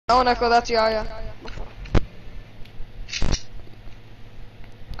Oh, Neko, that's Yaya.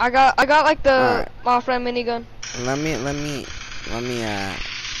 I got like the my friend minigun. Let me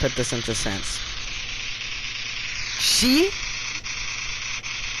put this into sense. She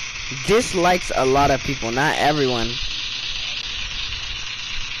dislikes a lot of people, not everyone.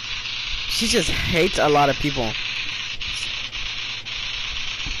 She just hates a lot of people.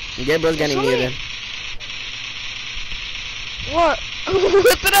 Gabriel's getting muted. What?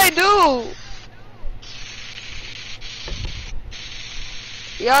 What did I do?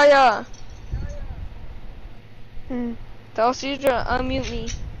 Yeah. Tell Cedra, unmute me.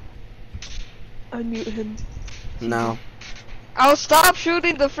 Unmute him. No. I'll stop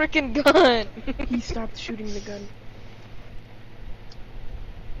shooting the freaking gun. He stopped shooting the gun.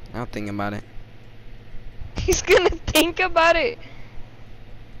 I'll think about it. He's gonna think about it.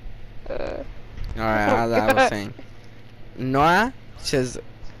 Alright, as I was saying. Nora,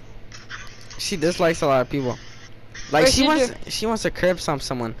 she dislikes a lot of people. Like she wants to curb stomp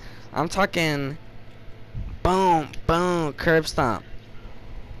someone. I'm talking boom, curb stomp.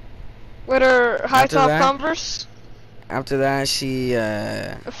 With her high top Converse. After that, she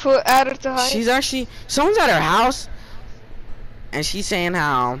foot added to height. She's actually someone's at her house, and she's saying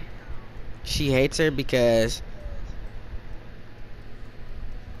how she hates her because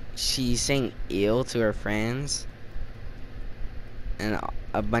she's saying ill to her friends and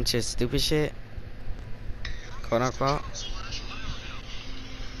a bunch of stupid shit, quote unquote.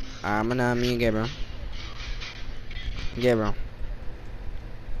 I'm gonna unmute Gabriel.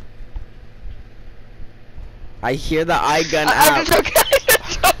 I hear the eye gun out. I'm joking.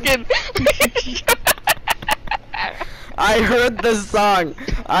 I heard the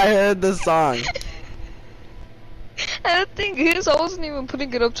song. I think his I wasn't even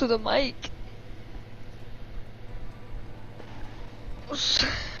putting it up to the mic.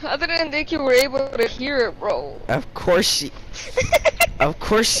 I didn't think you were able to hear it, bro. Of course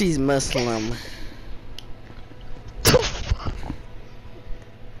she's Muslim.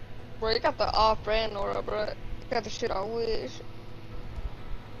 Bro, you got the off-brand Nora, bro. You got the shit I wish.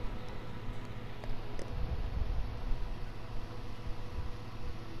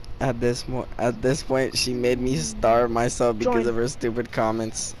 At this point, she made me starve myself because of her stupid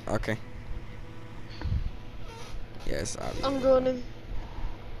comments. Okay. Yes, obviously. I'm joining.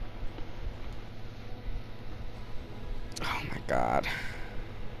 Oh my god.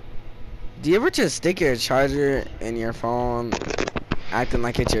 Do you ever just stick your charger in your phone, acting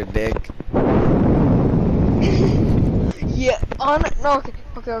like it's your dick? Yeah. No.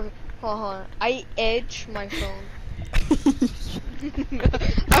 Okay. Hold on. I edge my phone.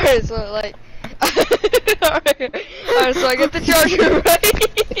 Alright, so like, alright, so I get the charger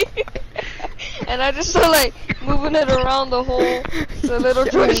right, and I just start like moving it around the little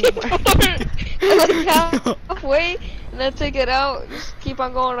charging port, and like halfway, and then take it out, just keep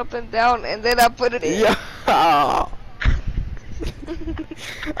on going up and down, and then I put it in. Yeah.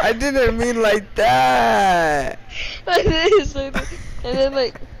 I didn't mean like that. Like this, and then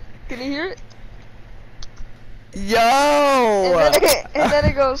like, can you hear it? Yo! And then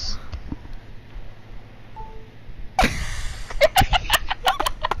it goes.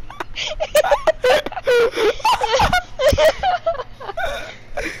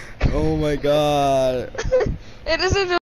 Oh my god. It isn't